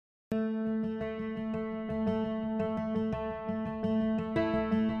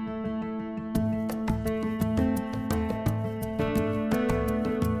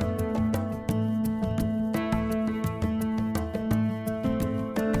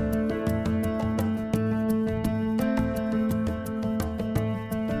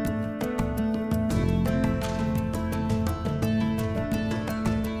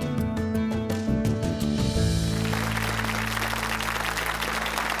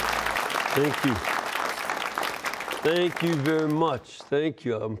Thank you. Thank you very much. Thank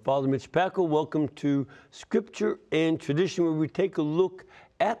you. I'm Father Mitch. Welcome to Scripture and Tradition, where we take a look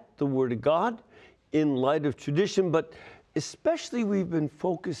at the Word of God in light of tradition, but especially we've been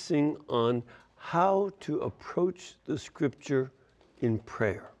focusing on how to approach the Scripture in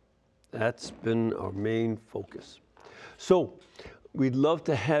prayer. That's been our main focus. So we'd love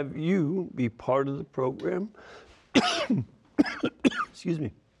to have you be part of the program. Excuse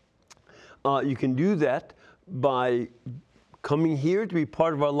me. You can do that by coming here to be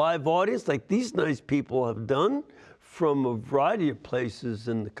part of our live audience, like these nice people have done from a variety of places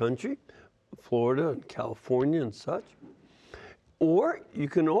in the country, Florida and California and such. Or you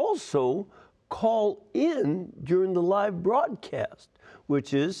can also call in during the live broadcast,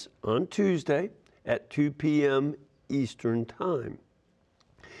 which is on Tuesday at 2 p.m. Eastern Time.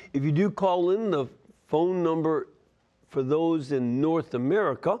 If you do call in, the phone number for those in North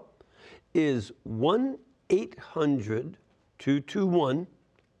America is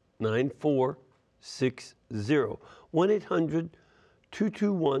 1-800-221-9460.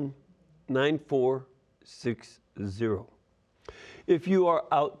 1-800-221-9460. If you are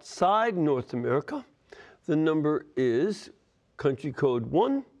outside North America, the number is country code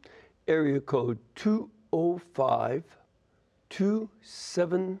 1, area code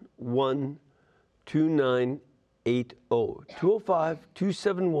 205-271-2980.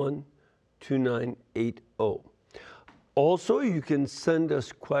 205-271-2980. Also, you can send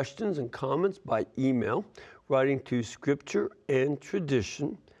us questions and comments by email, writing to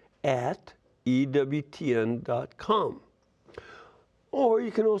scriptureandtradition@ewtn.com. Or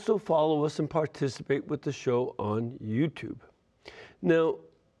you can also follow us and participate with the show on YouTube. Now,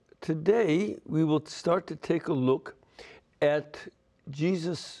 today we will start to take a look at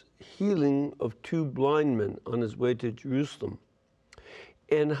Jesus' healing of two blind men on his way to Jerusalem,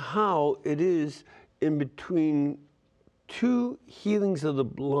 and how it is in between two healings of the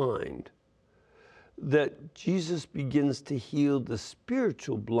blind that Jesus begins to heal the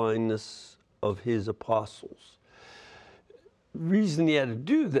spiritual blindness of his apostles. The reason he had to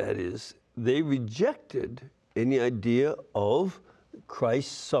do that is they rejected any idea of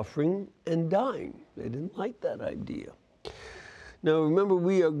Christ suffering and dying. They didn't like that idea. Now remember,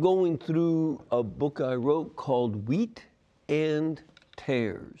 we are going through a book I wrote called Wheat and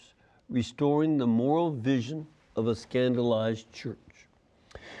Tares, Restoring the Moral Vision of a Scandalized Church.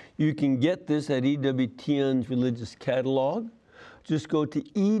 You can get this at EWTN's religious catalog. Just go to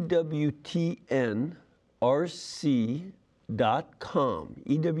EWTNRC.com,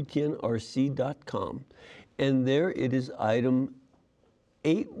 EWTNRC.com, and there it is item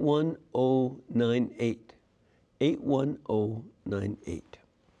 81098, 81098.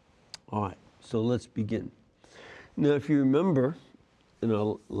 All right, so let's begin. Now, if you remember,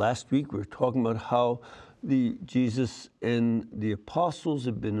 last week we were talking about how Jesus and the apostles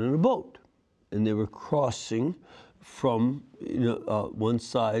had been in a boat, and they were crossing from one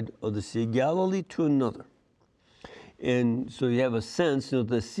side of the Sea of Galilee to another. And so you have a sense,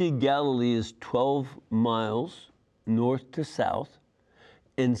 the Sea of Galilee is 12 miles north to south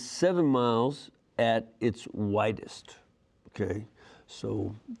and 7 miles at its widest, okay?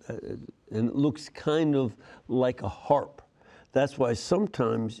 So, and it looks kind of like a harp. That's why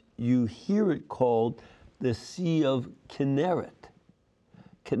sometimes you hear it called the Sea of Kinneret.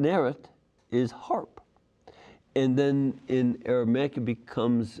 Kinneret is harp. And then in Aramaic it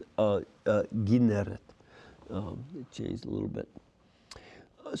becomes Ginneret. It changed a little bit.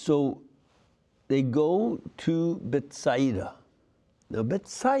 So they go to Bethsaida. Now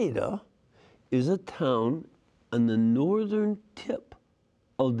Bethsaida is a town on the northern tip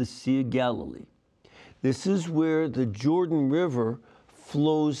of the Sea of Galilee. This is where the Jordan River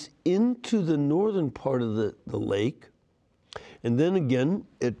flows into the northern part of the lake. And then again,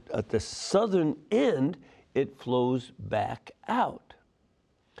 at the southern end, it flows back out.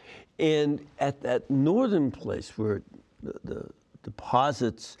 And at that northern place where the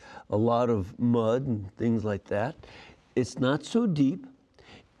deposits a lot of mud and things like that, it's not so deep.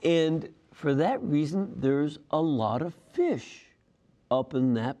 And for that reason, there's a lot of fish up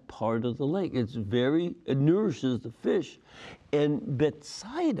in that part of the lake. It nourishes the fish. And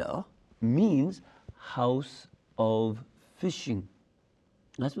Bethsaida means house of fishing.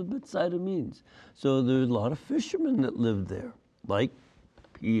 That's what Bethsaida means. So there's a lot of fishermen that lived there, like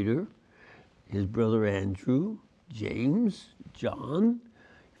Peter, his brother Andrew, James, John,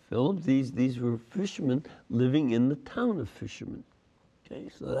 Philip. These were fishermen living in the town of fishermen. Okay,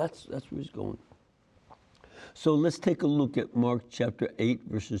 so that's where he's going. So let's take a look at Mark chapter 8,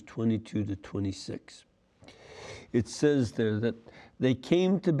 verses 22 to 26. It says there that They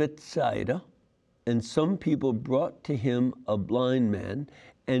came to Bethsaida, and some people brought to him a blind man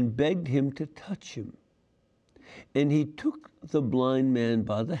and begged him to touch him. And he took the blind man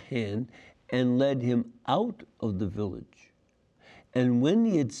by the hand and led him out of the village. And when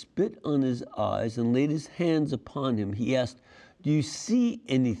he had spit on his eyes and laid his hands upon him, he asked, "Do you see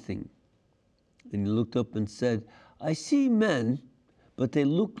anything?" And he looked up and said, "I see men, but they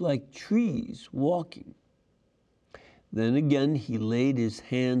look like trees walking." Then again he laid his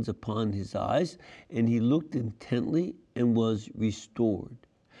hands upon his eyes, and he looked intently and was restored,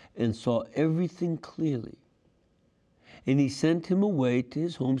 and saw everything clearly. And he sent him away to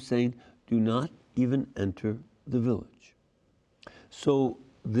his home, saying, "Do not even enter the village." So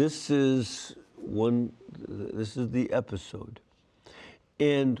this is the episode.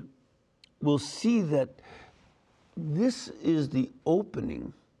 And we'll see that this is the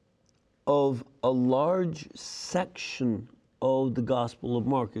opening of a large section of the Gospel of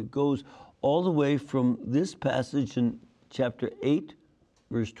Mark. It goes all the way from this passage in chapter 8,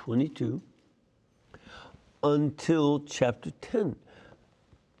 verse 22, until chapter 10.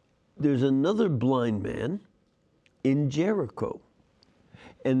 There's another blind man in Jericho,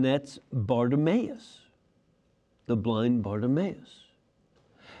 and that's Bartimaeus, the blind Bartimaeus.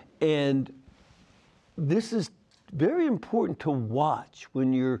 And this is very important to watch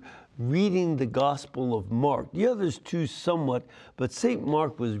when you're reading the Gospel of Mark. The others too somewhat, but St.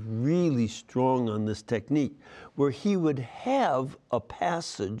 Mark was really strong on this technique, where he would have a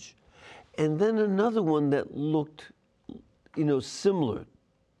passage and then another one that looked, similar.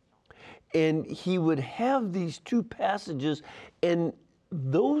 And he would have these two passages, and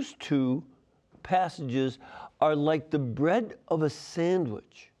those two passages are like the bread of a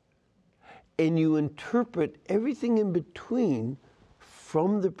sandwich. And you interpret everything in between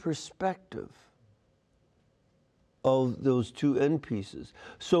from the perspective of those two end pieces.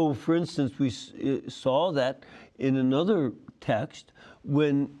 So, for instance, we saw that in another text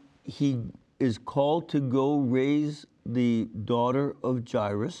when he is called to go raise the daughter of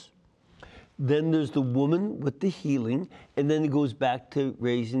Jairus. Then there's the woman with the healing, and then it goes back to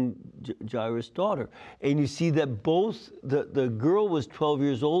raising Jairus' daughter. And you see that both, the girl was 12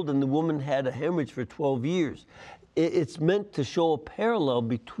 years old and the woman had a hemorrhage for 12 years. It's meant to show a parallel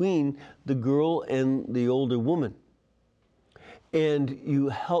between the girl and the older woman. And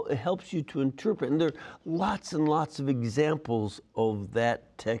it helps you to interpret. And there are lots and lots of examples of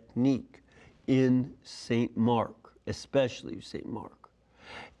that technique in St. Mark, especially St. Mark.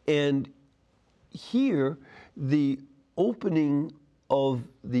 And here, the opening of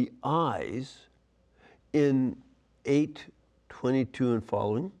the eyes in 8:22 and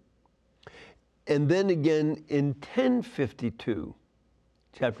following, and then again in 10:52,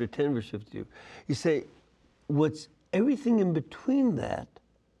 chapter 10, verse 52, you say, what's everything in between that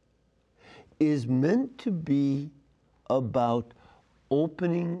is meant to be about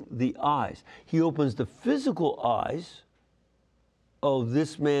opening the eyes. He opens the physical eyes of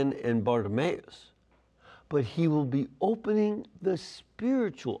this man and Bartimaeus, but he will be opening the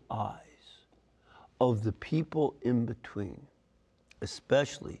spiritual eyes of the people in between,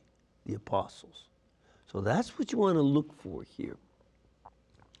 especially the apostles. So that's what you want to look for here.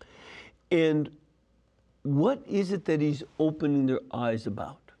 And what is it that he's opening their eyes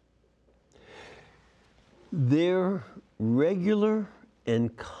about? Their regular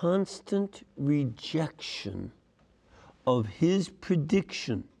and constant rejection of his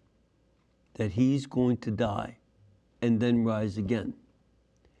prediction that he's going to die and then rise again.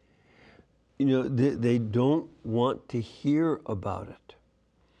 They don't want to hear about it.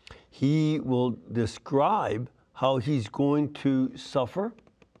 He will describe how he's going to suffer,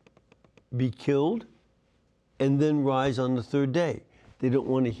 be killed, and then rise on the third day. They don't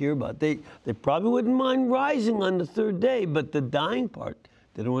want to hear about it. They probably wouldn't mind rising on the third day, but the dying part,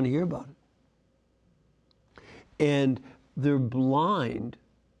 they don't want to hear about it. And they're blind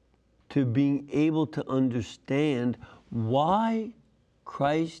to being able to understand why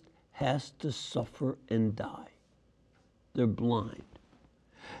Christ has to suffer and die. They're blind.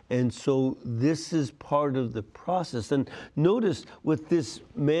 And so this is part of the process. And notice with this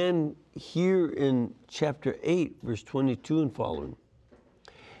man here in chapter 8, verse 22 and following,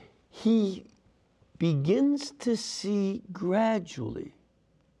 he begins to see gradually.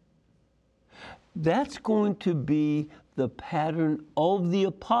 That's going to be the pattern of the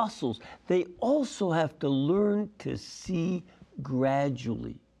apostles. They also have to learn to see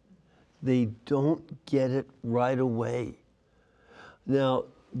gradually. They don't get it right away. Now,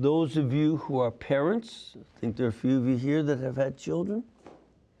 those of you who are parents, I think there are a few of you here that have had children,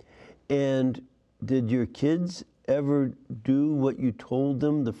 and did your kids ever do what you told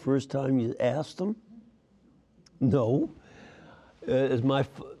them the first time you asked them? No. As my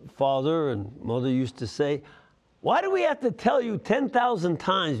father and mother used to say, why do we have to tell you 10,000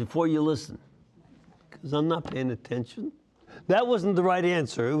 times before you listen? Because I'm not paying attention. That wasn't the right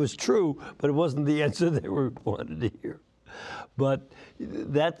answer. It was true, but it wasn't the answer they wanted to hear. But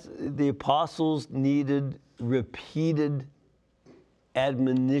the apostles needed repeated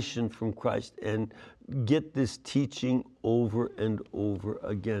admonition from Christ and get this teaching over and over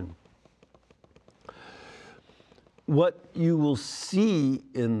again. What you will see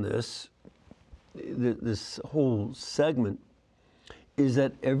in this whole segment is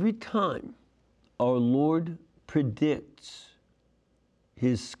that every time our Lord predicts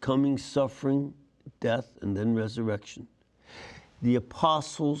his coming suffering, death, and then resurrection, the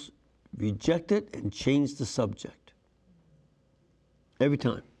apostles reject it and change the subject. Every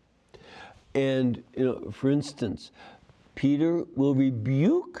time. And, for instance, Peter will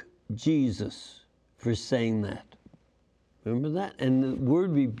rebuke Jesus for saying that. Remember that? And the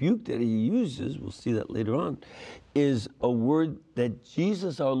word rebuke that he uses, we'll see that later on, is a word that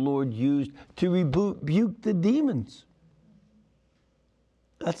Jesus, our Lord, used to rebuke the demons.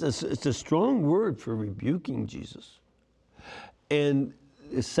 It's a strong word for rebuking Jesus. And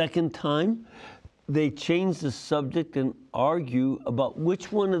the second time, they change the subject and argue about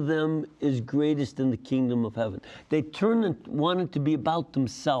which one of them is greatest in the kingdom of heaven. They want it to be about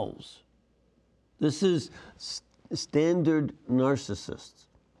themselves. This is standard narcissists,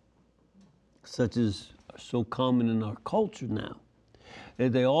 such as are so common in our culture now.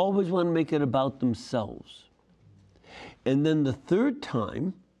 And they always want to make it about themselves. And then the third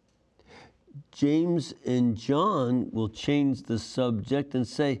time, James and John will change the subject and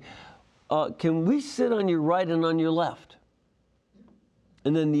say, can we sit on your right and on your left?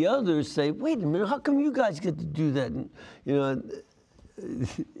 And then the others say, wait a minute, how come you guys get to do that? And,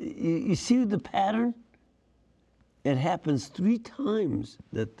 you see the pattern? It happens 3 times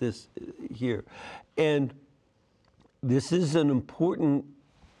that this here. And this is an important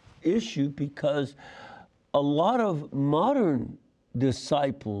issue because a lot of modern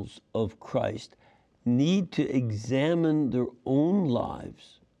disciples of Christ need to examine their own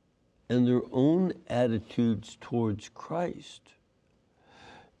lives and their own attitudes towards Christ.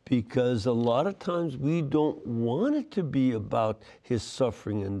 Because a lot of times we don't want it to be about his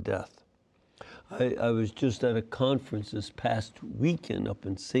suffering and death. I was just at a conference this past weekend up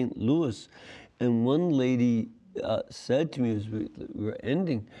in St. Louis, and one lady said to me as we were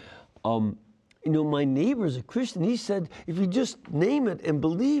ending, my neighbor's a Christian. He said, if you just name it and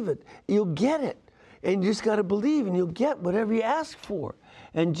believe it, you'll get it. And you just got to believe and you'll get whatever you ask for.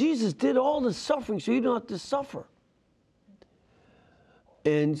 And Jesus did all the suffering so you don't have to suffer.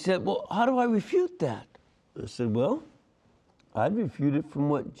 And he said, well, how do I refute that? I said, well, I'd refute it from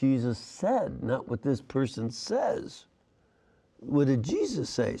what Jesus said, not what this person says. What did Jesus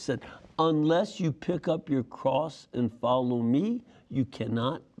say? He said, unless you pick up your cross and follow me, you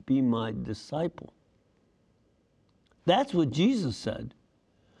cannot be my disciple. That's what Jesus said.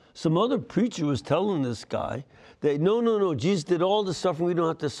 Some other preacher was telling this guy that, no, Jesus did all the suffering, we don't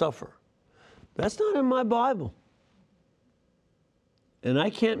have to suffer. That's not in my Bible. And I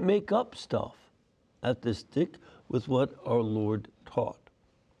can't make up stuff. I have to stick with what our Lord taught.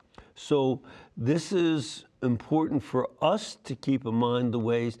 So this is important for us to keep in mind the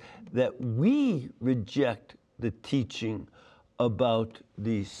ways that we reject the teaching about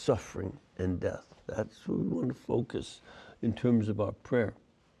the suffering and death. That's what we want to focus in terms of our prayer.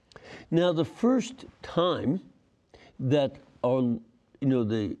 Now, the first time that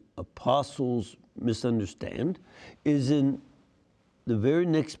the apostles misunderstand is in the very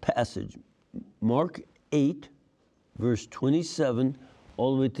next passage, Mark 8, verse 27,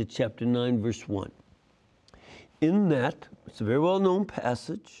 all the way to chapter 9, verse 1. In that, it's a very well-known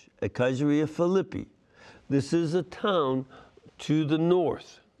passage, at Caesarea Philippi. This is a town to the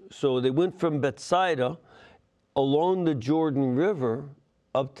north. So they went from Bethsaida along the Jordan River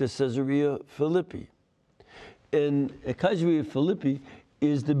up to Caesarea Philippi. And Caesarea Philippi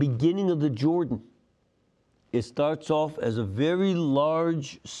is the beginning of the Jordan. It starts off as a very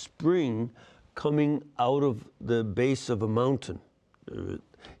large spring coming out of the base of a mountain.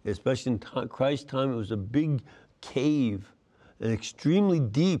 Especially in Christ's time, it was a big cave, an extremely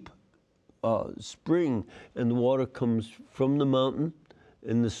deep spring, and the water comes from the mountain,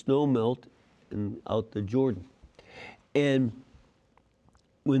 and the snow melt, and out the Jordan. And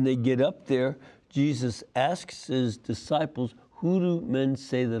when they get up there, Jesus asks his disciples, who do men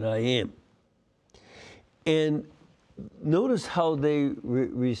say that I am? And notice how they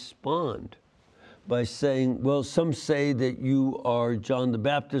respond. by saying, well, some say that you are John the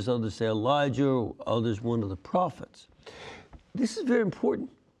Baptist, others say Elijah, others one of the prophets. This is very important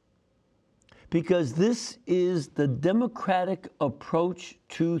because this is the democratic approach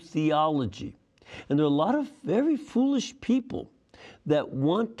to theology. And there are a lot of very foolish people that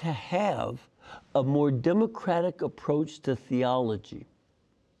want to have a more democratic approach to theology.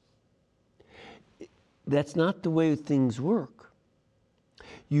 That's not the way things work.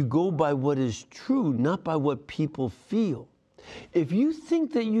 You go by what is true, not by what people feel. If you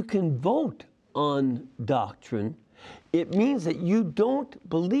think that you can vote on doctrine, it means that you don't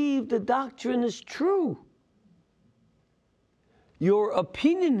believe the doctrine is true. Your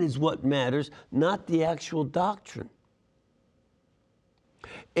opinion is what matters, not the actual doctrine.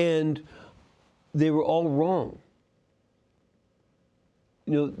 And they were all wrong.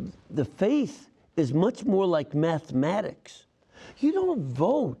 You know, the faith is much more like mathematics. You don't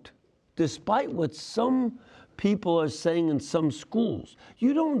vote, despite what some people are saying in some schools.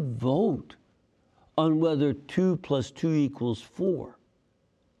 You don't vote on whether 2 + 2 = 4.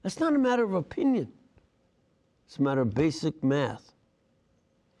 That's not a matter of opinion. It's a matter of basic math.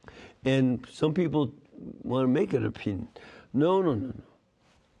 And some people want to make it opinion. No.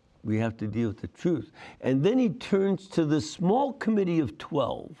 We have to deal with the truth. And then he turns to the small committee of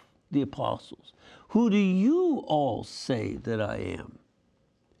 12, the apostles. Who do you all say that I am?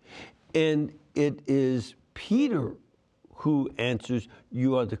 And it is Peter who answers,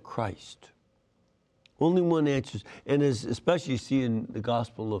 you are the Christ. Only one answers. And as especially you see in the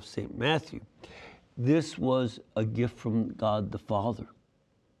Gospel of St. Matthew, this was a gift from God the Father.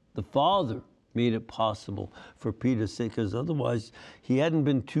 The Father made it possible for Peter to say, because otherwise he hadn't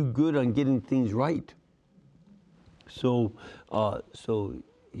been too good on getting things right. So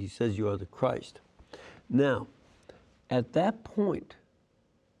he says, you are the Christ. Now, at that point,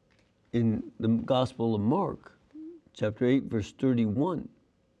 in the Gospel of Mark, chapter 8, verse 31,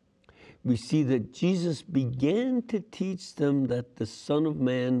 we see that Jesus began to teach them that the Son of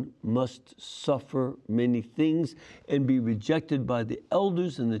Man must suffer many things and be rejected by the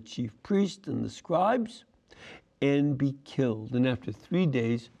elders and the chief priests and the scribes and be killed, and after 3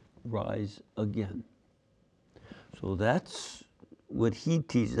 days rise again. So that's what he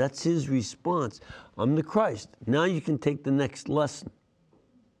teaches. That's his response. I'm the Christ. Now you can take the next lesson.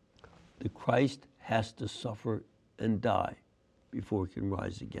 The Christ has to suffer and die before he can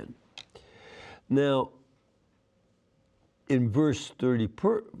rise again. Now, in verse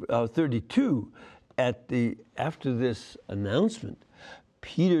 32, after this announcement,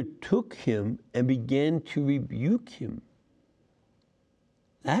 Peter took him and began to rebuke him.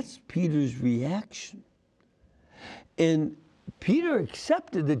 That's Peter's reaction. And Peter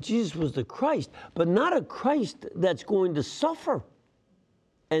accepted that Jesus was the Christ, but not a Christ that's going to suffer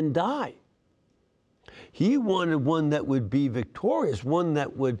and die. He wanted one that would be victorious, one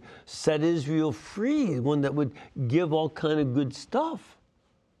that would set Israel free, one that would give all kind of good stuff.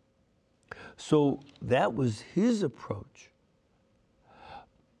 So that was his approach.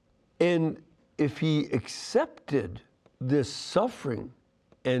 And if he accepted this suffering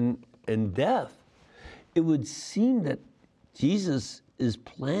and death, it would seem that Jesus is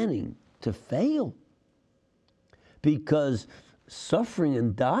planning to fail, because suffering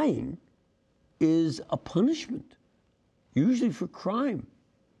and dying is a punishment, usually for crime.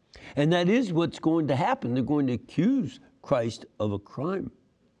 And that is what's going to happen. They're going to accuse Christ of a crime.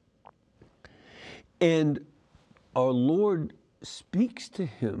 And our Lord speaks to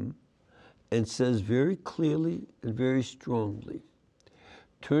him and says very clearly and very strongly,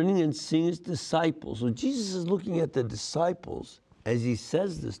 turning and seeing his disciples. So Jesus is looking at the disciples as he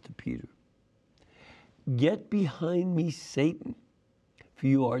says this to Peter. Get behind me, Satan, for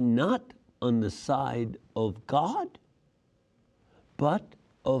you are not on the side of God, but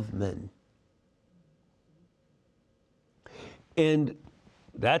of men. And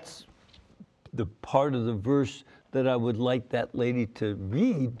that's the part of the verse that I would like that lady to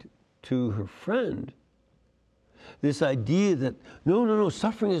read to her friend. This idea that, no,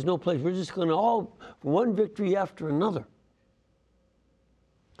 suffering is no place. We're just going to all, one victory after another.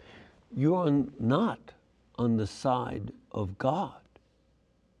 You're not on the side of God.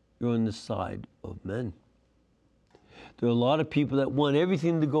 You're on the side of men. There are a lot of people that want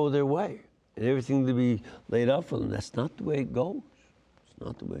everything to go their way and everything to be laid out for them. That's not the way it goes. It's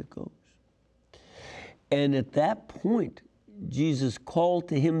not the way it goes. And at that point, Jesus called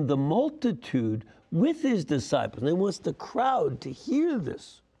to him the multitude with his disciples. And he wants the crowd to hear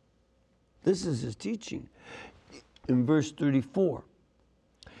this. This is his teaching. In verse 34,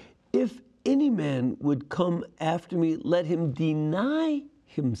 if any man would come after me, let him deny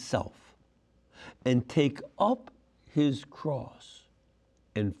himself and take up his cross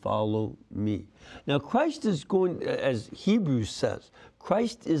and follow me. Now, Christ is going, as Hebrews says,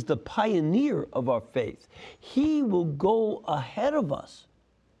 Christ is the pioneer of our faith. He will go ahead of us.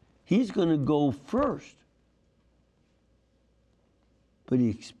 He's going to go first. But he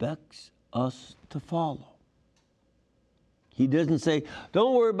expects us to follow. He doesn't say,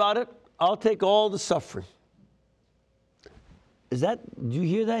 don't worry about it, I'll take all the suffering. Did you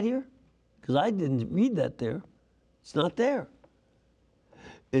hear that here? Because I didn't read that there. It's not there.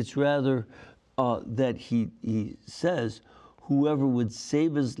 It's rather that he says, whoever would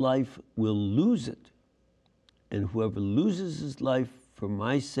save his life will lose it. And whoever loses his life for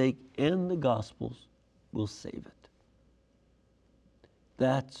my sake and the gospel's will save it.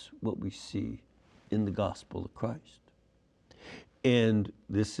 That's what we see in the gospel of Christ. And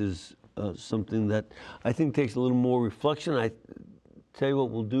this is something that I think takes a little more reflection. I tell you what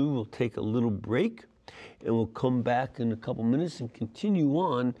we'll do. We'll take a little break, and we'll come back in a couple minutes and continue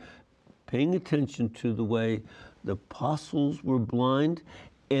on paying attention to the way the apostles were blind,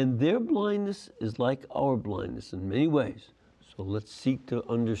 and their blindness is like our blindness in many ways. So let's seek to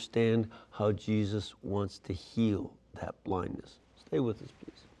understand how Jesus wants to heal that blindness. Stay with us,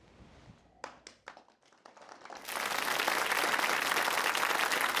 please.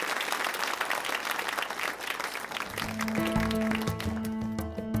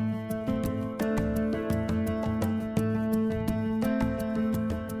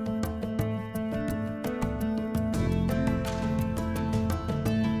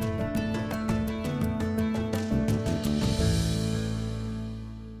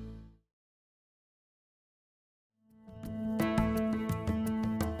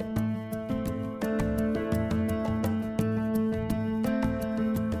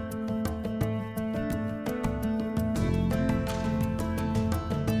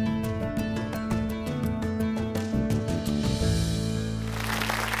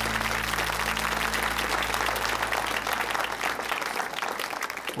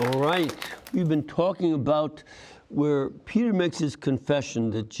 All right, we've been talking about where Peter makes his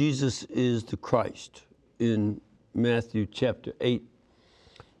confession that Jesus is the Christ in Matthew chapter 8.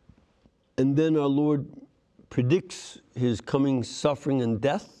 And then our Lord predicts his coming suffering and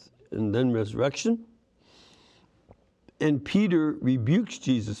death and then resurrection. And Peter rebukes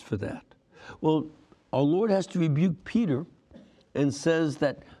Jesus for that. Well, our Lord has to rebuke Peter and says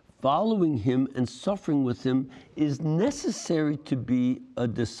that following him and suffering with him is necessary to be a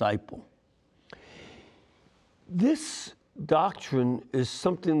disciple. This doctrine is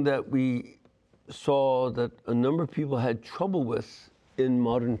something that we saw that a number of people had trouble with in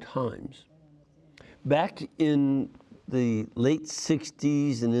modern times. Back in the late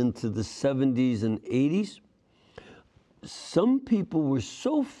 60s and into the 70s and 80s, some people were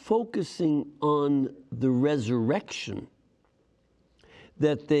so focusing on the resurrection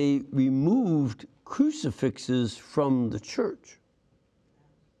that they removed crucifixes from the church.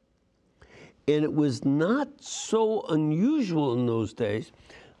 And it was not so unusual in those days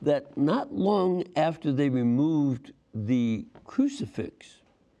that not long after they removed the crucifix,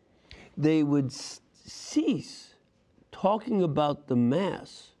 they would cease talking about the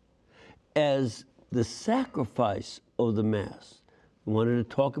Mass as the sacrifice of the Mass. They wanted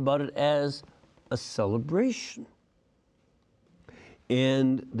to talk about it as a celebration.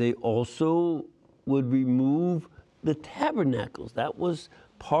 And they also would remove the tabernacles. That was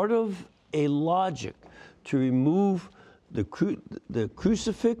part of a logic, to remove the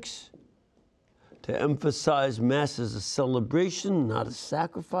crucifix, to emphasize Mass as a celebration, not a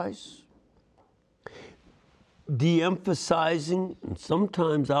sacrifice. De-emphasizing and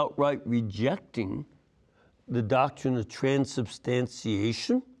sometimes outright rejecting the doctrine of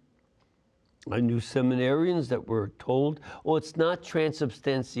transubstantiation. I knew seminarians that were told, oh, it's not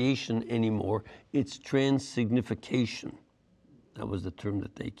transubstantiation anymore, it's transsignification. That was the term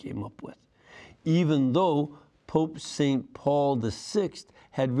that they came up with. Even though Pope St. Paul VI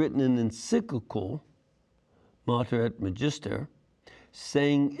had written an encyclical, Mater et Magister,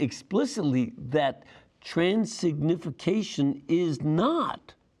 saying explicitly that transsignification is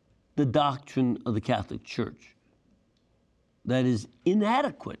not the doctrine of the Catholic Church. That is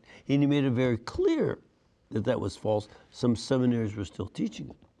inadequate. And he made it very clear that that was false. Some seminaries were still teaching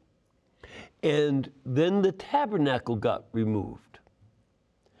it. And then the tabernacle got removed.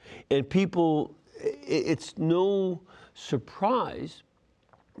 And people, it's no surprise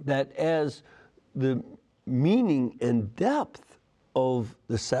that as the meaning and depth of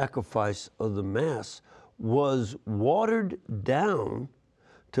the sacrifice of the Mass was watered down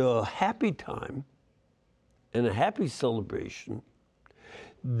to a happy time and a happy celebration,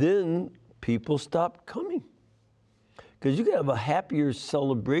 then people stopped coming. Because you could have a happier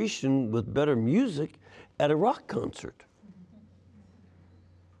celebration with better music at a rock concert.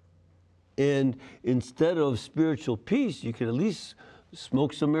 And instead of spiritual peace, you could at least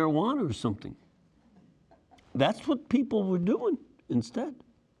smoke some marijuana or something. That's what people were doing instead.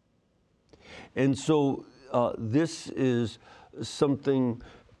 And so this is something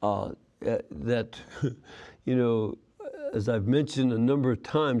that, you know, as I've mentioned a number of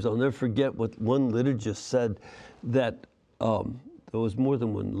times, I'll never forget what one liturgist said, that there was more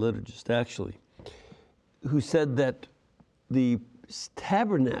than one liturgist actually, who said that the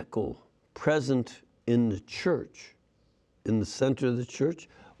tabernacle present in the church, in the center of the church,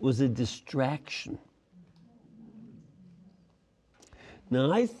 was a distraction.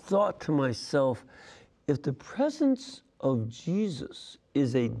 Now I thought to myself, if the presence of Jesus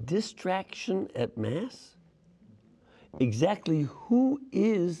is a distraction at Mass, exactly who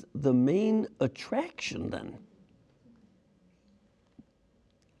is the main attraction then?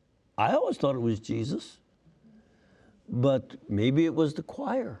 I always thought it was Jesus, but maybe it was the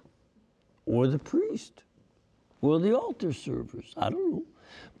choir or the priest or the altar servers. I don't know.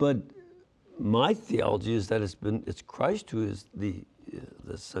 But my theology is that it's Christ who is the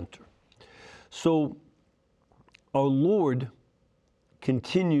center. So our Lord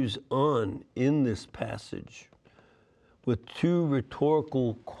continues on in this passage with two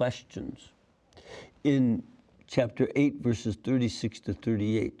rhetorical questions in chapter 8, verses 36 to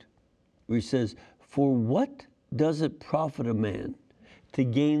 38, where he says, "For what does it profit a man to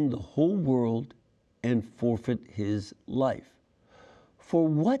gain the whole world and forfeit his life? For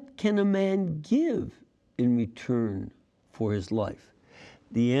what can a man give in return for his life?"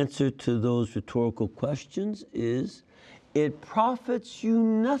 The answer to those rhetorical questions is, it profits you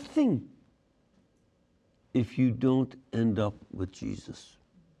nothing if you don't end up with Jesus.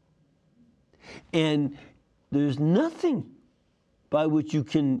 And there's nothing by which you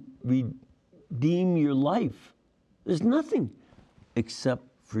can redeem your life. There's nothing except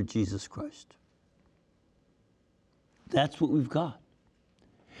for Jesus Christ. That's what we've got.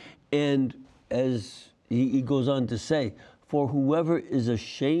 And as he goes on to say, "For whoever is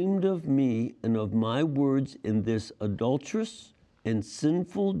ashamed of me and of my words in this adulterous and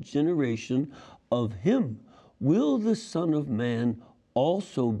sinful generation, of him will the Son of Man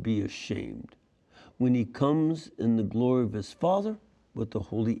also be ashamed when he comes in the glory of his Father with the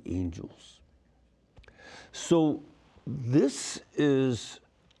holy angels." So this is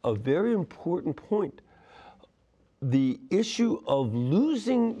a very important point. The issue of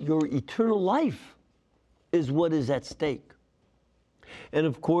losing your eternal life is what is at stake. And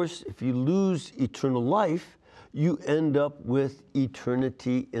of course, if you lose eternal life, you end up with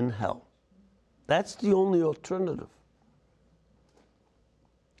eternity in hell. That's the only alternative.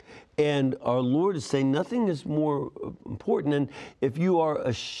 And our Lord is saying nothing is more important. And if you are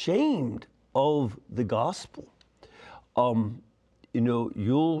ashamed of the gospel,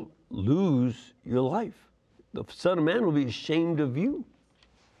 you'll lose your life. The Son of Man will be ashamed of you.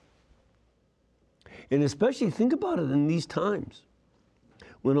 And especially think about it in these times,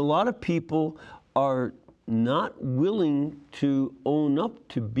 when a lot of people are not willing to own up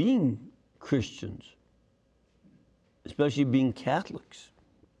to being Christians, especially being Catholics.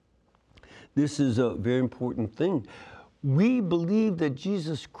 This is a very important thing. We believe that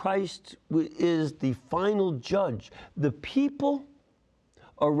Jesus Christ is the final judge. The people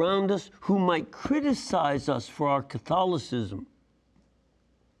around us who might criticize us for our Catholicism,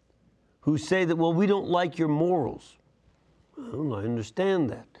 who say that, well, we don't like your morals. Well, I understand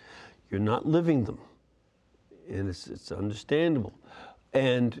that. You're not living them. And it's understandable.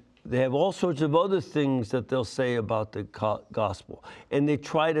 And they have all sorts of other things that they'll say about the gospel. And they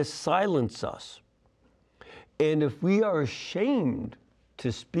try to silence us. And if we are ashamed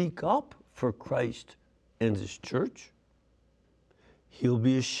to speak up for Christ and his church, he'll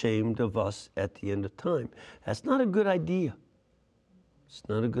be ashamed of us at the end of time. That's not a good idea. It's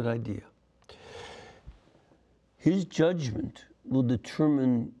not a good idea. His judgment will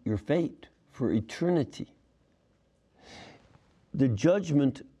determine your fate for eternity. The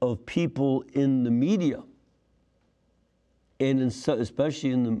judgment of people in the media, and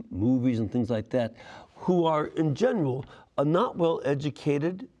especially in the movies and things like that, who are in general a not well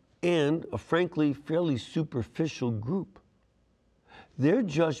educated and a frankly fairly superficial group, their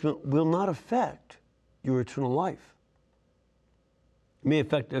judgment will not affect your eternal life. It may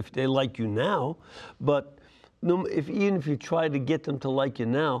affect if they like you now, but even if you try to get them to like you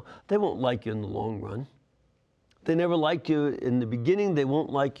now, they won't like you in the long run. They never liked you in the beginning. They won't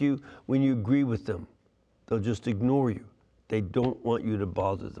like you when you agree with them. They'll just ignore you. They don't want you to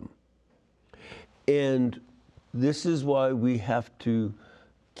bother them. And this is why we have to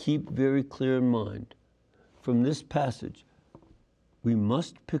keep very clear in mind from this passage, we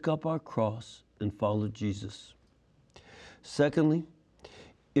must pick up our cross and follow Jesus. Secondly,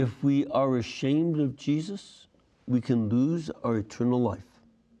 if we are ashamed of Jesus, we can lose our eternal life.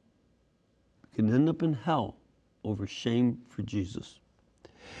 We can end up in hell over shame for Jesus.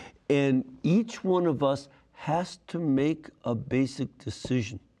 And each one of us has to make a basic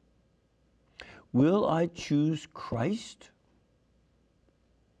decision. Will I choose Christ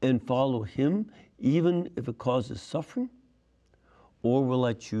and follow him even if it causes suffering? Or will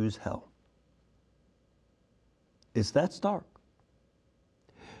I choose hell? It's that stark,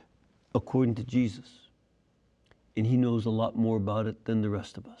 according to Jesus. And he knows a lot more about it than the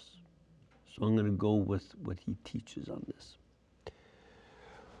rest of us. So I'm going to go with what he teaches on this.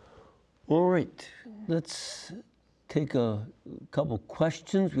 All right, let's take a couple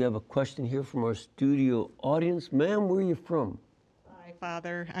questions. We have a question here from our studio audience. Ma'am, where are you from? Hi,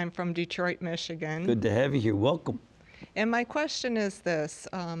 Father. I'm from Detroit, Michigan. Good to have you here. Welcome. And my question is this.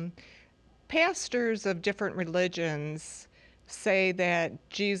 Pastors of different religions say that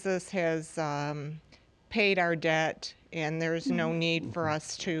Jesus has paid our debt and there's no need for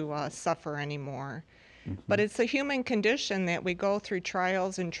us to suffer anymore. But it's a human condition that we go through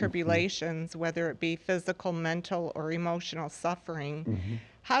trials and tribulations, whether it be physical, mental, or emotional suffering.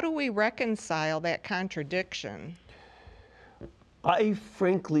 How do we reconcile that contradiction? I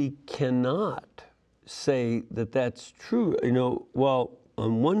frankly cannot say that that's true. You know, well,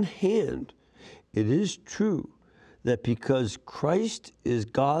 on one hand, it is true that because Christ is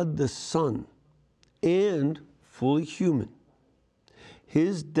God the Son and fully human,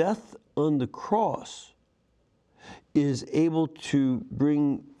 his death on the cross is able to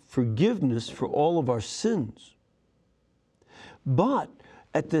bring forgiveness for all of our sins. But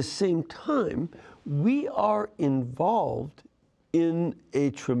at the same time, we are involved in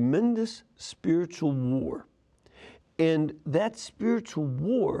a tremendous spiritual war. And that spiritual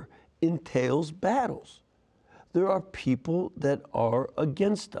war entails battles. There are people that are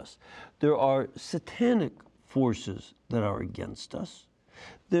against us. There are satanic forces that are against us.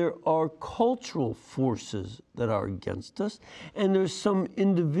 There are cultural forces that are against us. And there's some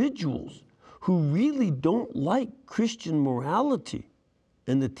individuals who really don't like Christian morality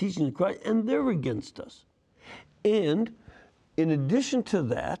and the teaching of Christ, and they're against us. And in addition to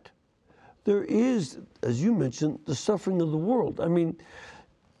that, there is, as you mentioned, the suffering of the world. I mean,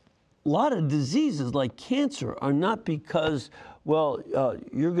 a lot of diseases like cancer are not because, well,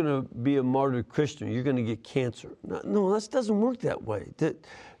 you're going to be a martyr Christian, you're going to get cancer. No, that doesn't work that way.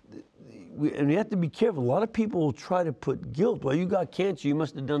 And we have to be careful. A lot of people will try to put guilt. Well, you got cancer, you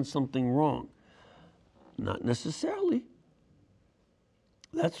must have done something wrong. Not necessarily.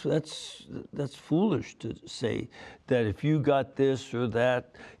 That's foolish to say that if you got this or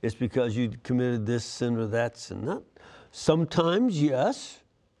that, it's because you committed this sin or that sin. Not. Sometimes, yes.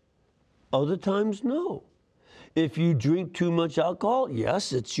 Other times, no. If you drink too much alcohol,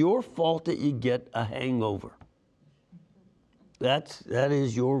 yes, it's your fault that you get a hangover. That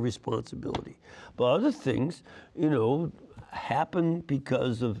is your responsibility. But other things, happen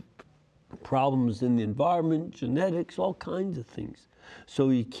because of problems in the environment, genetics, all kinds of things. So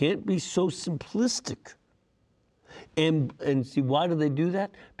you can't be so simplistic. And see, why do they do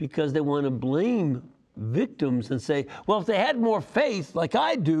that? Because they want to blame victims and say, well, if they had more faith like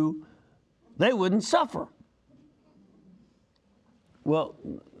I do, they wouldn't suffer. Well,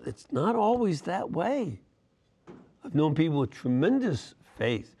 it's not always that way. I've known people with tremendous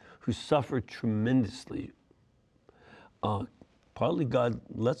faith who suffer tremendously. Partly God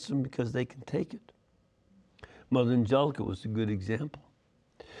lets them because they can take it. Mother Angelica was a good example.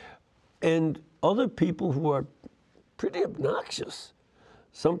 And other people who are pretty obnoxious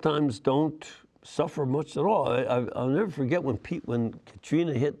sometimes don't suffer much at all. I'll never forget when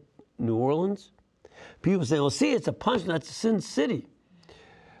Katrina hit New Orleans. People say, well, see, it's a punishment, that's a sin city.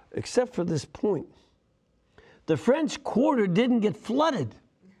 Except for this point. The French Quarter didn't get flooded.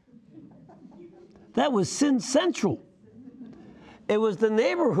 That was Sin Central. It was the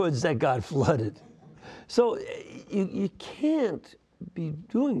neighborhoods that got flooded. So you can't be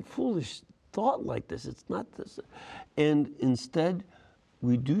doing foolish thought like this. It's not this. And instead,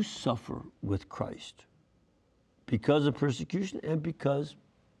 we do suffer with Christ because of persecution and because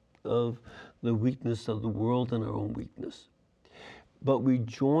of the weakness of the world and our own weakness. But we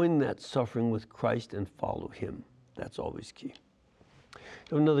join that suffering with Christ and follow him. That's always key.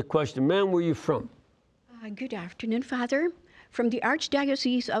 Another question. Ma'am, where are you from? Good afternoon, Father. from the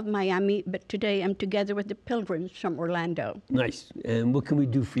Archdiocese of Miami, but today I'm together with the pilgrims from Orlando. Nice. And what can we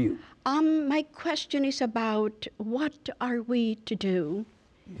do for you? My question is about what are we to do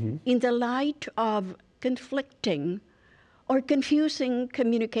in the light of conflicting or confusing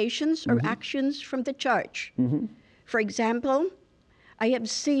communications or actions from the Church. For example, I have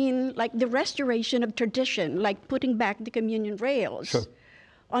seen like the restoration of tradition, like putting back the communion rails. Sure.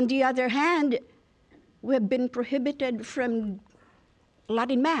 On the other hand, we have been prohibited from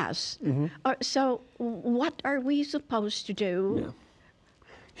Latin Mass. So what are we supposed to do? Yeah.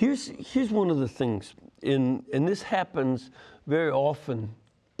 Here's one of the things, and this happens very often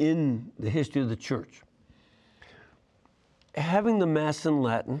in the history of the Church. Having the Mass in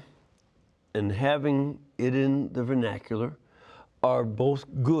Latin and having it in the vernacular are both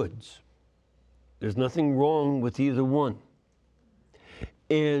goods. There's nothing wrong with either one.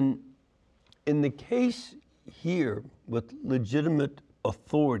 And in the case here with legitimate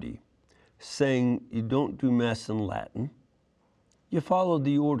authority saying you don't do Mass in Latin, you follow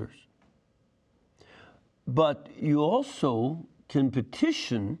the orders. But you also can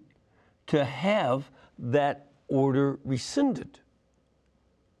petition to have that order rescinded.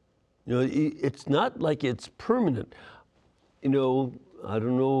 You know, it's not like it's permanent. You know, I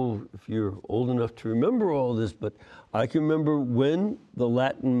don't know if you're old enough to remember all this, but I can remember when the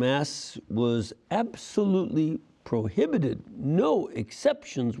Latin Mass was absolutely prohibited. No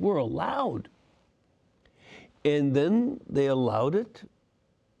exceptions were allowed. And then they allowed it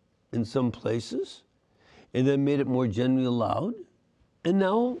in some places, and then made it more generally allowed, and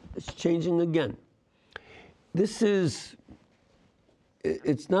now it's changing again. It's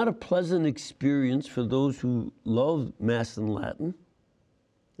not a pleasant experience for those who love Mass in Latin.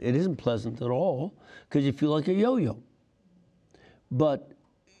 It isn't pleasant at all, because you feel like a yo-yo. But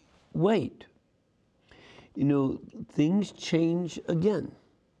wait, you know, things change again.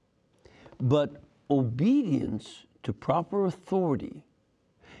 But obedience to proper authority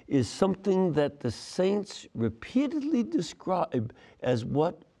is something that the saints repeatedly describe as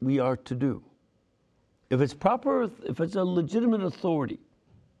what we are to do. If it's proper, if it's a legitimate authority,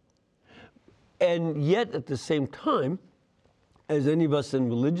 and yet at the same time, as any of us in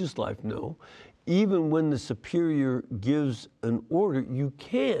religious life know, even when the superior gives an order, you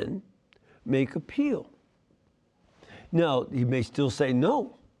can make appeal. Now, he may still say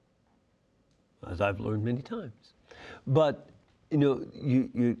no, as I've learned many times. But, you know,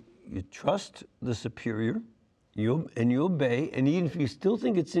 you trust the superior, and you obey, and even if you still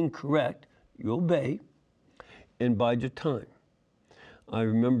think it's incorrect, you obey and bide your time. I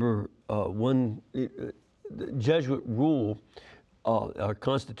remember the Jesuit rule, our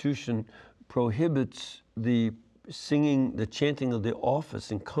Constitution prohibits the singing, the chanting of the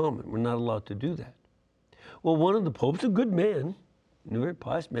office in common. We're not allowed to do that. Well, one of the popes, a good man, a very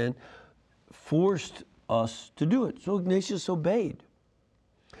pious man, forced us to do it. So Ignatius obeyed.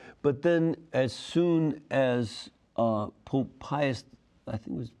 But then as soon as Pope Pius, I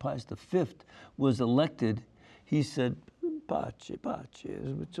think it was Pius V, was elected, he said, pace,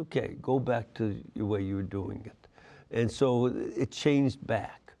 it's okay, go back to the way you were doing it. And so it changed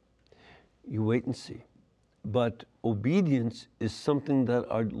back. You wait and see. But obedience is something that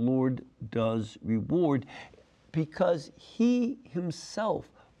our Lord does reward, because he himself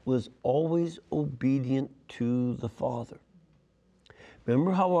was always obedient to the Father.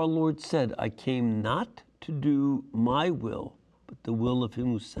 Remember how our Lord said, I came not to do my will, but the will of him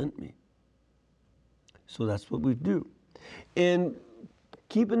who sent me. So that's what we do. And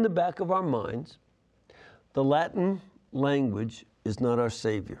keep in the back of our minds, the Latin language is not our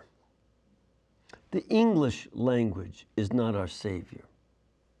Savior. The English language is not our Savior.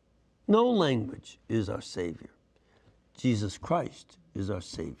 No language is our Savior. Jesus Christ is our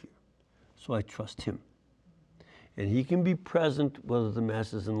Savior. So I trust him. And he can be present whether the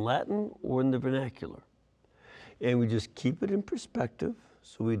Mass is in Latin or in the vernacular. And we just keep it in perspective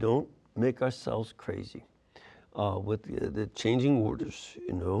so we don't make ourselves crazy with the changing orders,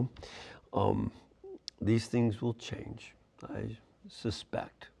 you know. These things will change, I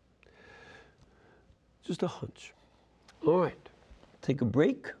suspect. Just a hunch. All right, take a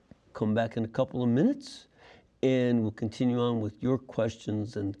break, come back in a couple of minutes, and we'll continue on with your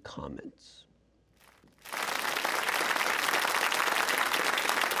questions and comments.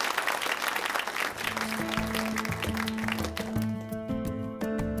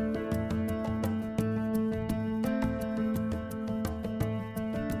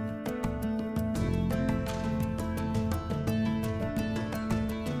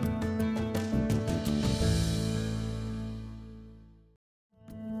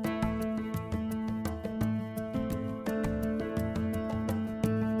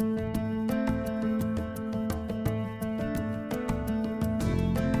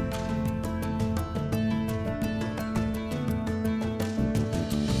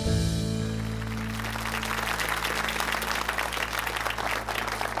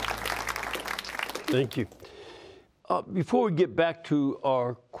 Thank you. Before we get back to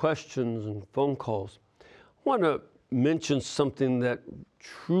our questions and phone calls, I want to mention something that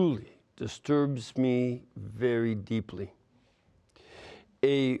truly disturbs me very deeply.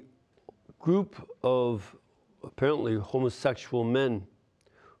 A group of apparently homosexual men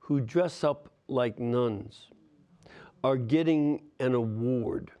who dress up like nuns are getting an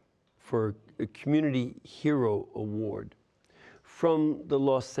award for a Community Hero Award from the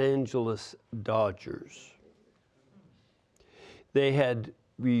Los Angeles Dodgers. They had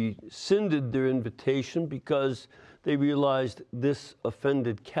rescinded their invitation because they realized this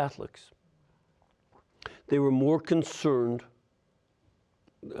offended Catholics. They were more concerned,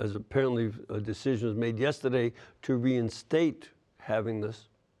 as apparently a decision was made yesterday, to reinstate having this.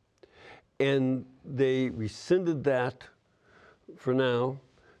 And they rescinded that for now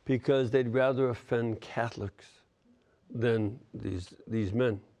because they'd rather offend Catholics than these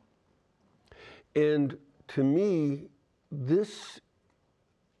men. And to me, this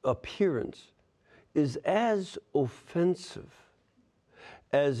appearance is as offensive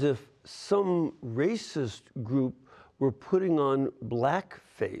as if some racist group were putting on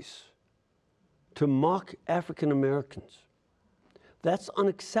blackface to mock African Americans. That's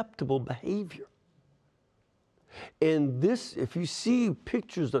unacceptable behavior. And this, if you see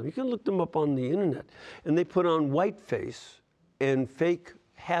pictures of them, you can look them up on the internet, and they put on whiteface and fake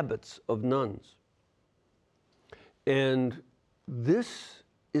habits of nuns. And this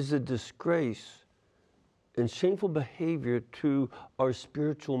is a disgrace and shameful behavior to our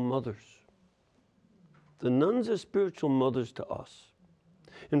spiritual mothers. The nuns are spiritual mothers to us.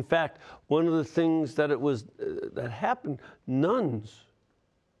 In fact, one of the things that happened, nuns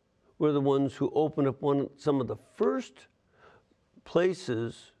were the ones who opened up some of the first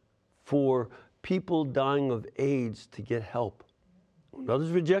places for people dying of AIDS to get help. When others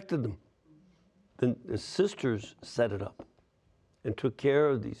rejected them, then the sisters set it up and took care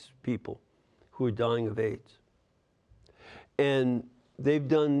of these people who were dying of AIDS. And they've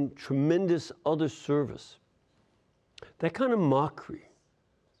done tremendous other service. That kind of mockery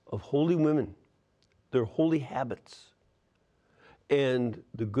of holy women, their holy habits, and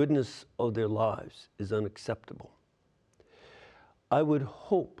the goodness of their lives is unacceptable. I would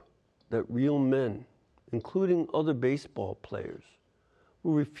hope that real men, including other baseball players,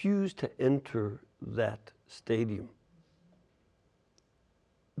 will refuse to enter that stadium.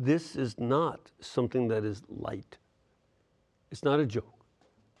 This is not something that is light. It's not a joke.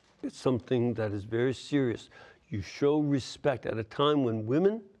 It's something that is very serious. You show respect at a time when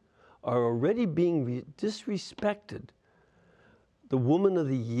women are already being disrespected. The Woman of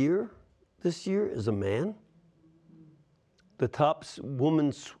the Year this year is a man. The top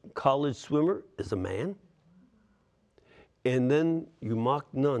women's college swimmer is a man. And then you mock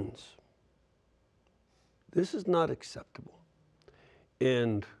nuns. This is not acceptable.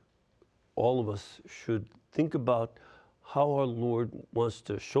 And all of us should think about how our Lord wants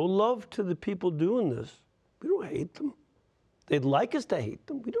to show love to the people doing this. We don't hate them. They'd like us to hate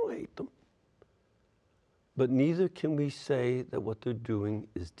them. We don't hate them. But neither can we say that what they're doing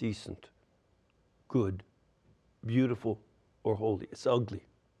is decent, good, beautiful, or holy. It's ugly.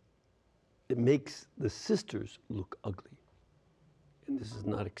 It makes the sisters look ugly. And this is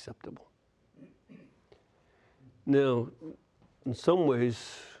not acceptable. Now, in some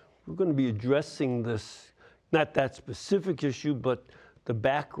ways, we're going to be addressing this, not that specific issue, but the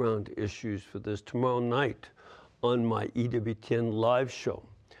background issues for this tomorrow night on my EWTN live show.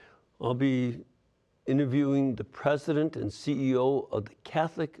 I'll be interviewing the president and CEO of the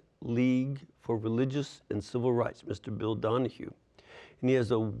Catholic League for Religious and Civil Rights, Mr. Bill Donahue. And he has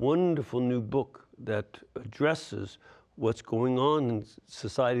a wonderful new book that addresses what's going on in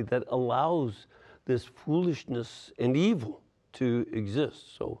society that allows this foolishness and evil to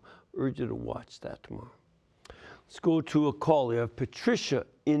exist. So I urge you to watch that tomorrow. Let's go to a call. We have Patricia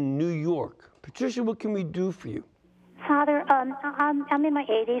in New York. Patricia, what can we do for you? Father, I'm in my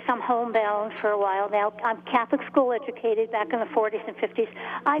 80s. I'm homebound for a while now. I'm Catholic school educated back in the 40s and 50s.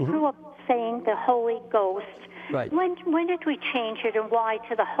 I grew up saying the Holy Ghost. Right. When did we change it and why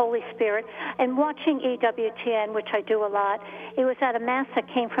to the Holy Spirit? And watching EWTN, which I do a lot, it was at a mass that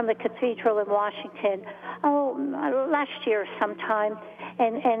came from the cathedral in Washington, last year sometime,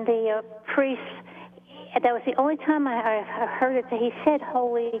 and the priest, that was the only time I heard it, that he said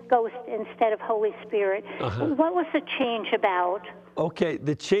Holy Ghost instead of Holy Spirit. What was the change about? Okay,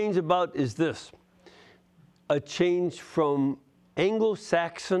 the change about is this. A change from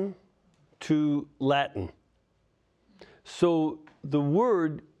Anglo-Saxon to Latin. So the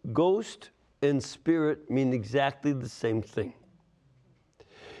word ghost and spirit mean exactly the same thing.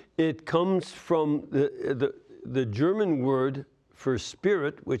 It comes from the German word for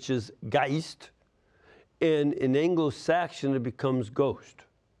spirit, which is Geist, and in Anglo-Saxon it becomes ghost.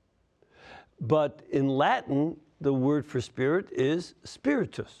 But in Latin, the word for spirit is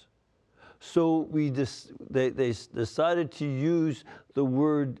spiritus. So they decided to use the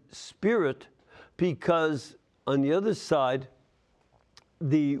word spirit because on the other side,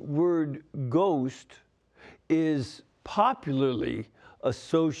 the word ghost is popularly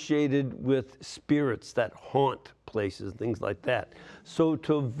associated with spirits that haunt places, things like that. So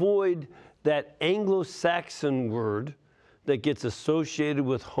to avoid that Anglo-Saxon word that gets associated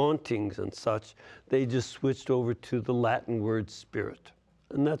with hauntings and such, they just switched over to the Latin word spirit.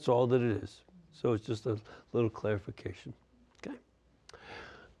 And that's all that it is. So it's just a little clarification. Okay.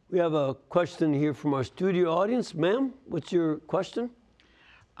 We have a question here from our studio audience. Ma'am, what's your question?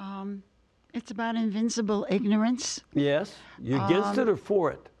 It's about invincible ignorance. Yes. You against it or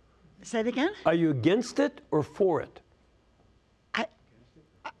for it? Say it again? Are you against it or for it?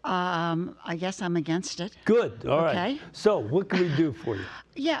 I guess I'm against it. Good. All right. Okay. So what can we do for you?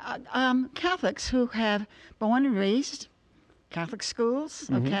 Yeah, Catholics who have born and raised Catholic schools,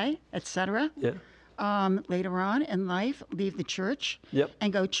 okay, etc. Yeah. Later on in life, leave the church Yep.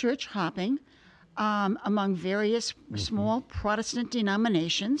 and go church hopping among various small Protestant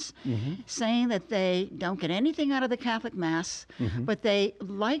denominations, saying that they don't get anything out of the Catholic Mass, but they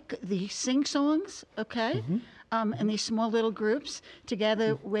like the sing-songs, okay, in these small little groups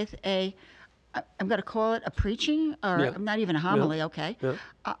together with I'm going to call it a preaching, or Yeah. not even a homily, okay,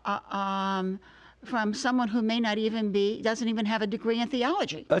 from someone who may not even doesn't even have a degree in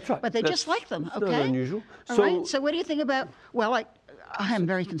theology. That's right. But they just like them, That's okay? not unusual. All right, so what do you think about, well, I am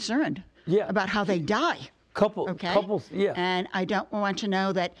very concerned Yeah. about how they die. Okay. Couples, yeah. And I don't want to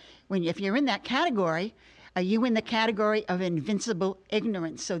know that if you're in that category, are you in the category of invincible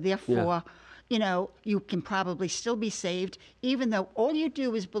ignorance? So therefore, you can probably still be saved, even though all you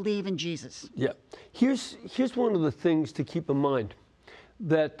do is believe in Jesus. Yeah. Here's one of the things to keep in mind,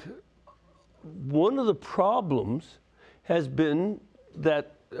 that one of the problems has been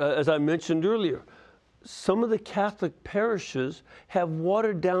that, as I mentioned earlier, some of the Catholic parishes have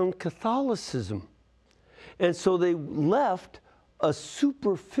watered down Catholicism. And so they left a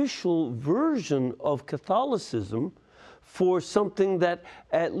superficial version of Catholicism for something that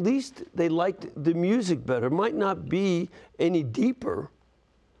at least they liked the music better. Might not be any deeper,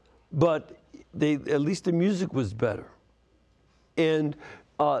 but at least the music was better. And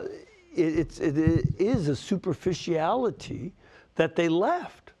it is a superficiality that they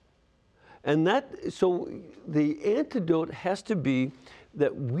left. And so the antidote has to be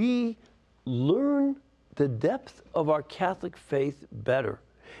that we learn the depth of our Catholic faith better.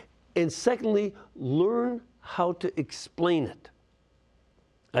 And secondly, learn how to explain it.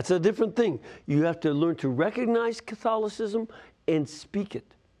 That's a different thing. You have to learn to recognize Catholicism and speak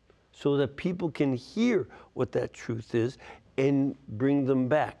it so that people can hear what that truth is and bring them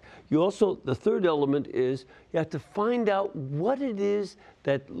back. The third element is you have to find out what it is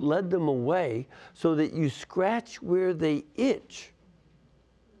that led them away so that you scratch where they itch.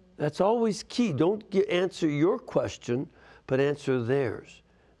 That's always key. Don't answer your question, but answer theirs.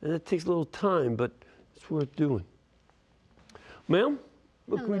 And it takes a little time, but it's worth doing. Ma'am,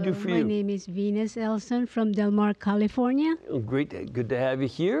 what can we do for you? My name is Venus Elson from Del Mar, California. Oh, great. Good to have you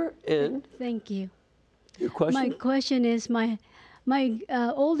here. And Thank you. your question? My question is my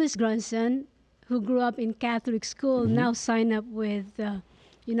oldest grandson, who grew up in Catholic school, now signed up with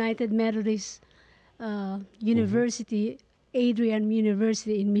United Methodist University, Adrian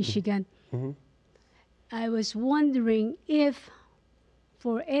University in Michigan. I was wondering if,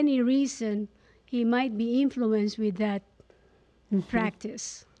 for any reason, he might be influenced with that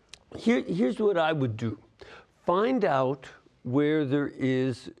practice. Here's what I would do. Find out where there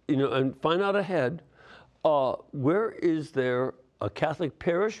is, and find out ahead, where is there a Catholic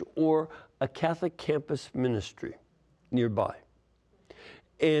parish or a Catholic campus ministry nearby.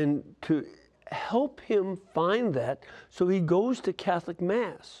 And to help him find that, so he goes to Catholic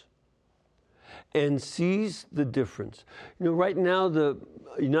Mass and sees the difference. Right now the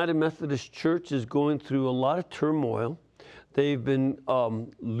United Methodist Church is going through a lot of turmoil. They've been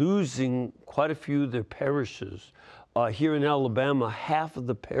losing quite a few of their parishes. Here in Alabama, half of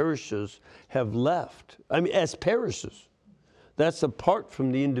the parishes have left. As parishes. That's apart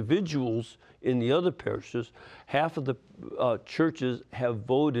from the individuals in the other parishes. Half of the churches have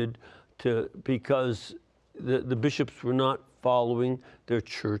voted because the bishops were not following their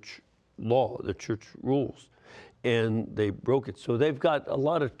church law, their church rules, and they broke it. So they've got a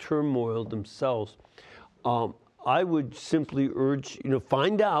lot of turmoil themselves. I would simply urge,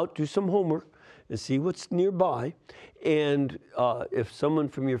 find out, do some homework, and see what's nearby. And if someone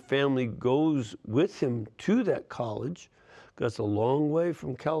from your family goes with him to that college, that's a long way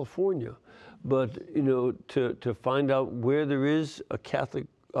from California, but to find out where there is a Catholic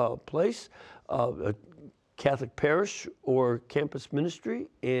place, a Catholic parish or campus ministry,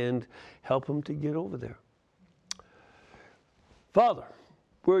 and help them to get over there. Father,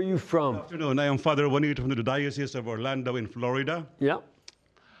 where are you from? Good afternoon. I am Father Juanito from the Diocese of Orlando in Florida. Yeah.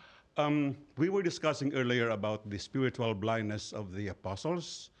 We were discussing earlier about the spiritual blindness of the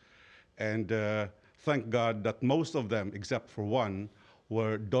apostles, and thank God that most of them, except for one,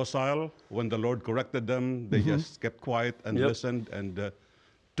 were docile. When the Lord corrected them, they just kept quiet and listened and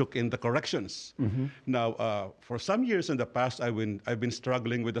took in the corrections. Now, for some years in the past, I've been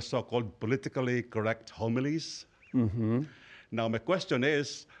struggling with the so-called politically correct homilies. Now, my question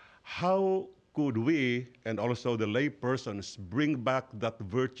is, how could we, and also the lay persons, bring back that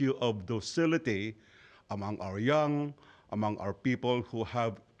virtue of docility among our young, among our people who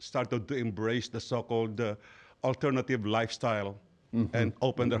have started to embrace the so-called alternative lifestyle and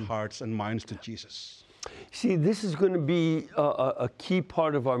open their hearts and minds to Jesus? See, this is going to be a key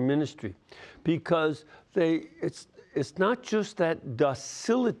part of our ministry, because it's not just that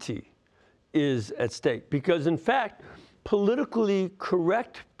docility is at stake, because in fact, politically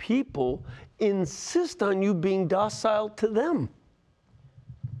correct people insist on you being docile to them.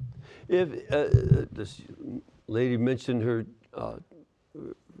 If this lady mentioned her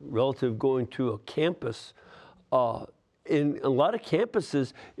relative going to a campus, in a lot of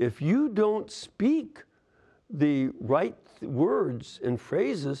campuses, if you don't speak the right words and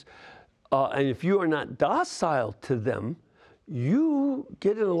phrases, and if you are not docile to them, you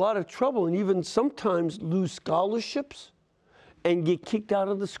get in a lot of trouble and even sometimes lose scholarships and get kicked out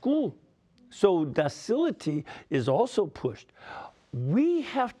of the school. So docility is also pushed. We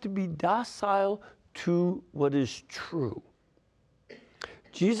have to be docile to what is true.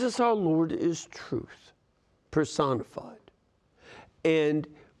 Jesus our Lord is truth personified. And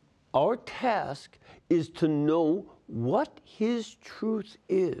our task is to know what his truth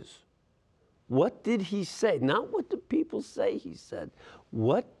is. What did he say? Not what the people say he said.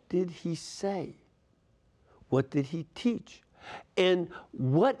 What did he say? What did he teach? And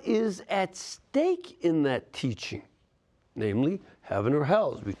what is at stake in that teaching? Namely, heaven or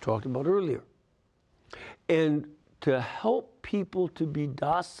hell, as we talked about earlier. And to help people to be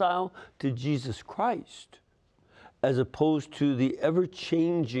docile to Jesus Christ, as opposed to the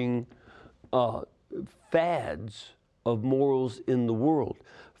ever-changing fads of morals in the world.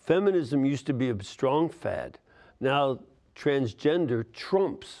 Feminism used to be a strong fad. Now transgender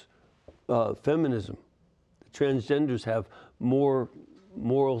trumps feminism. Transgenders have more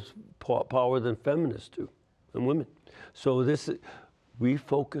moral power than feminists do, and women. So we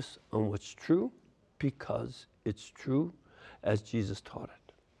focus on what's true because it's true as Jesus taught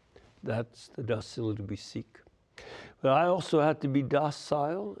it. That's the docility we seek. But I also have to be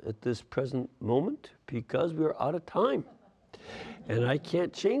docile at this present moment because we're out of time. And I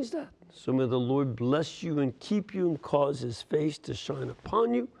can't change that. So may the Lord bless you and keep you and cause his face to shine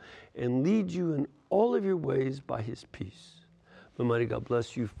upon you and lead you in all of your ways by his peace. Almighty God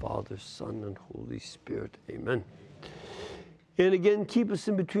bless you, Father, Son, and Holy Spirit. Amen. And again, keep us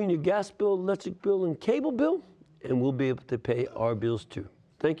in between your gas bill, electric bill, and cable bill, and we'll be able to pay our bills too.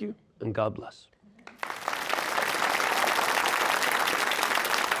 Thank you, and God bless.